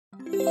Hi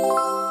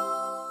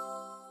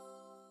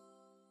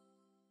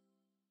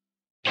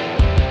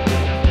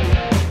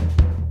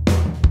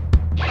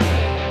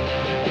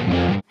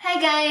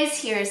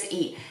guys, here's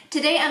E.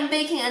 Today I'm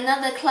baking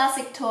another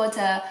classic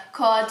torte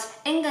called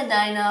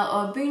Engadiner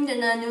or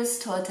Bündner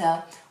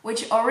Nusstorte,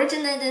 which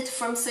originated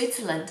from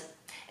Switzerland.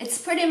 It's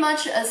pretty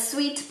much a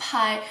sweet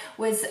pie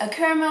with a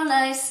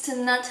caramelized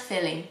nut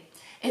filling.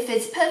 It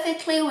fits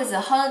perfectly with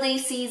the holiday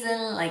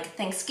season like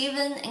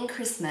Thanksgiving and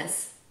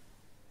Christmas.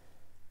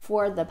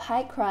 For the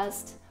pie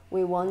crust,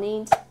 we will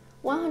need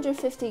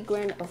 150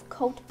 grams of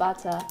cold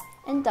butter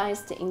and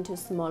diced into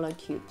smaller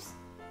cubes,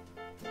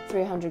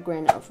 300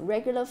 grams of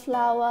regular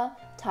flour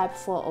type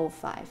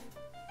 405,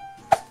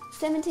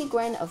 70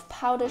 grams of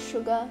powdered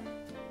sugar,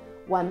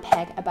 1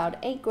 pack about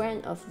 8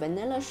 grams of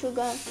vanilla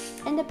sugar,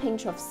 and a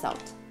pinch of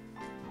salt.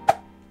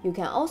 You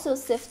can also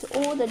sift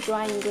all the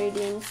dry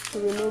ingredients to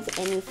remove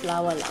any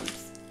flour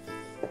lumps.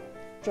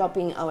 Drop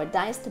in our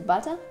diced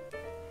butter,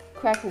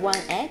 crack 1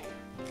 egg,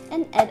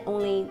 and add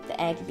only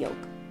the egg yolk.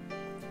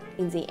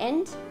 In the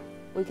end,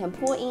 we can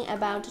pour in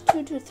about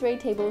 2 to 3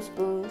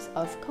 tablespoons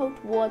of cold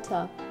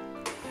water.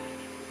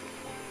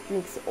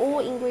 Mix all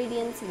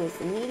ingredients with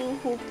the kneading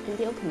hook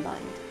until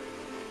combined.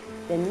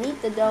 Then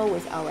knead the dough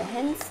with our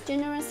hands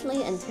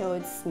generously until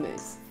it's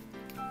smooth.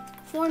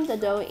 Form the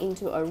dough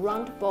into a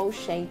round bowl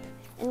shape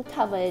and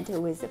cover it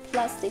with a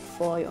plastic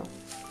foil.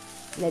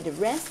 Let it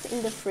rest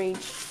in the fridge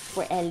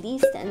for at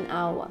least an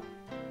hour.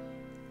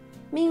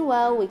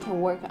 Meanwhile, we can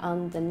work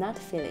on the nut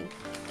filling.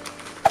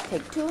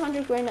 Take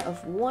 200 grams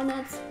of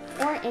walnuts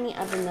or any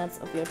other nuts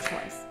of your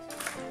choice.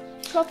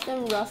 Chop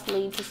them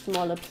roughly to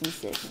smaller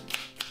pieces.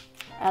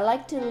 I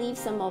like to leave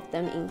some of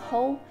them in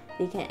whole.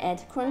 They can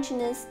add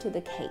crunchiness to the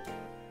cake.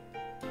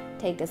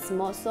 Take a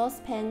small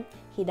saucepan,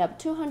 heat up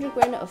 200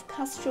 grams of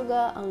cast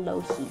sugar on low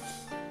heat.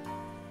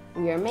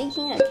 We are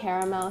making a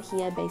caramel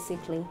here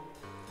basically.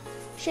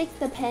 Shake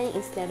the pan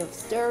instead of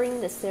stirring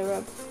the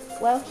syrup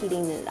while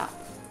heating it up.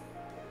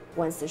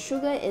 Once the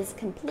sugar is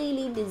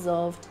completely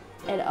dissolved,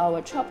 add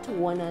our chopped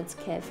walnuts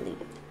carefully.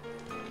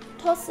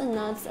 Toss the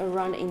nuts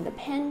around in the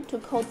pan to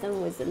coat them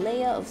with a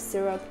layer of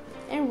syrup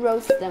and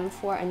roast them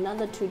for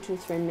another 2 to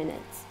 3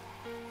 minutes.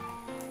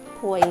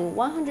 Pour in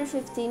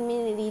 150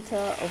 ml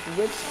of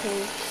whipped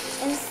cream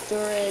and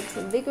stir it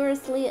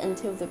vigorously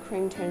until the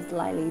cream turns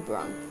lightly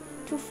brown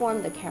to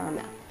form the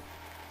caramel.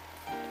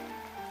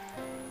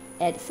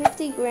 Add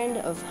 50 grams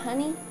of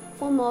honey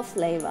for more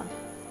flavor.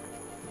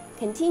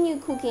 Continue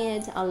cooking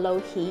it on low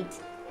heat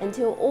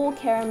until all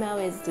caramel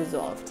is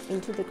dissolved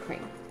into the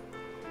cream.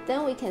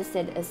 Then we can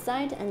set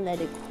aside and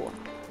let it cool.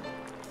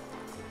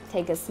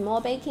 Take a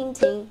small baking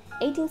tin,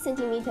 18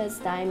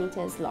 cm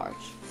diameter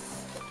large.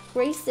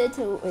 Grease it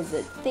with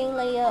a thin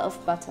layer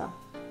of butter.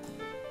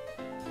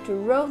 To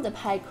roll the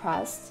pie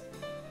crust,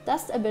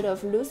 dust a bit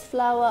of loose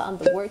flour on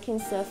the working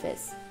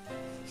surface.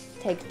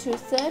 Take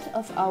 2/3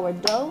 of our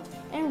dough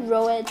and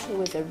roll it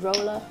with a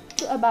roller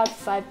to about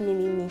 5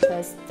 mm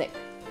thick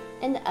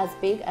and as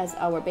big as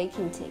our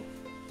baking tin.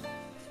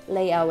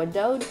 Lay our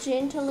dough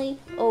gently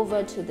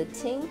over to the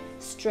tin,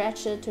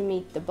 stretch it to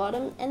meet the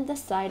bottom and the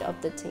side of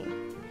the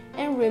tin,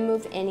 and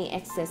remove any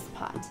excess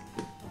part.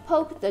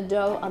 Poke the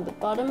dough on the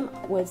bottom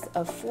with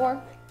a fork,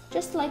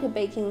 just like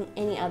baking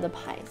any other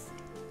pies.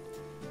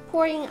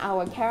 Pour in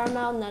our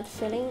caramel nut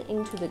filling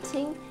into the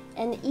tin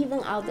and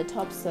even out the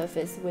top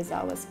surface with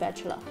our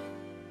spatula.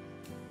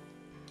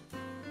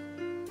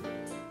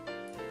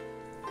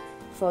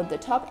 Fold the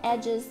top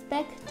edges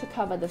back to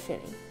cover the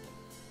filling.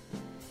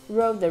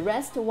 Roll the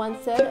rest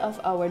 1/3 of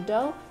our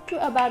dough to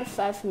about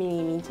 5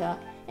 mm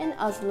and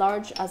as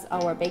large as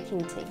our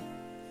baking tin.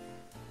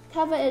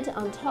 Cover it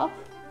on top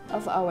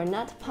of our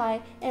nut pie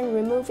and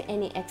remove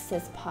any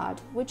excess part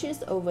which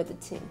is over the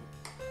tin.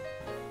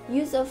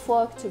 Use a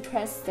fork to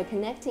press the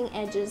connecting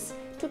edges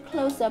to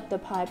close up the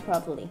pie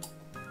properly.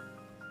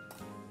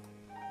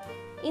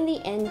 In the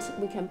end,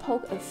 we can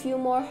poke a few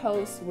more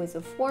holes with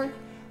a fork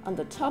on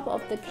the top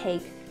of the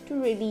cake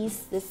to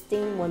release the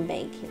steam when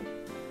baking.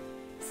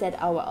 Set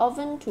our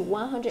oven to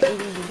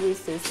 180 degrees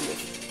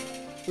Celsius.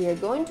 We are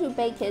going to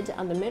bake it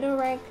on the middle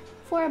rack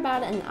for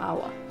about an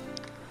hour.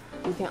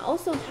 You can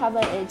also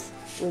cover it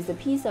with a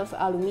piece of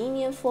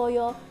aluminum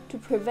foil to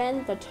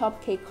prevent the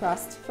top cake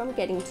crust from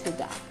getting too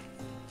dark.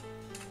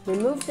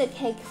 Remove the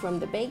cake from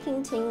the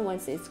baking tin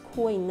once it's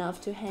cool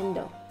enough to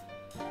handle.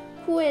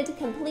 Cool it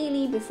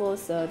completely before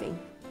serving.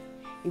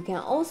 You can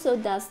also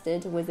dust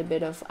it with a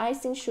bit of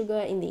icing sugar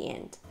in the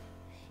end.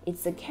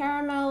 It's the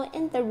caramel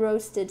and the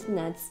roasted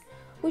nuts,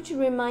 which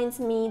reminds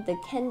me the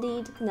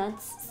candied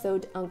nuts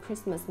sold on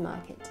Christmas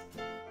market.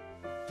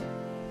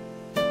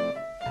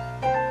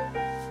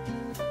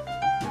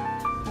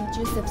 Did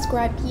you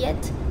subscribe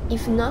yet?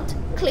 If not,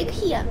 click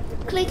here,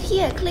 click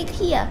here, click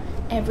here.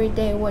 Every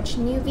day watch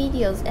new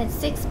videos at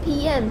 6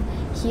 p.m.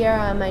 Here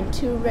are my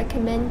 2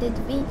 recommended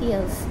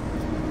videos.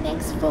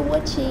 Thanks for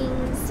watching.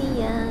 See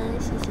ya.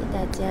 谢谢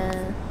大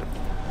家。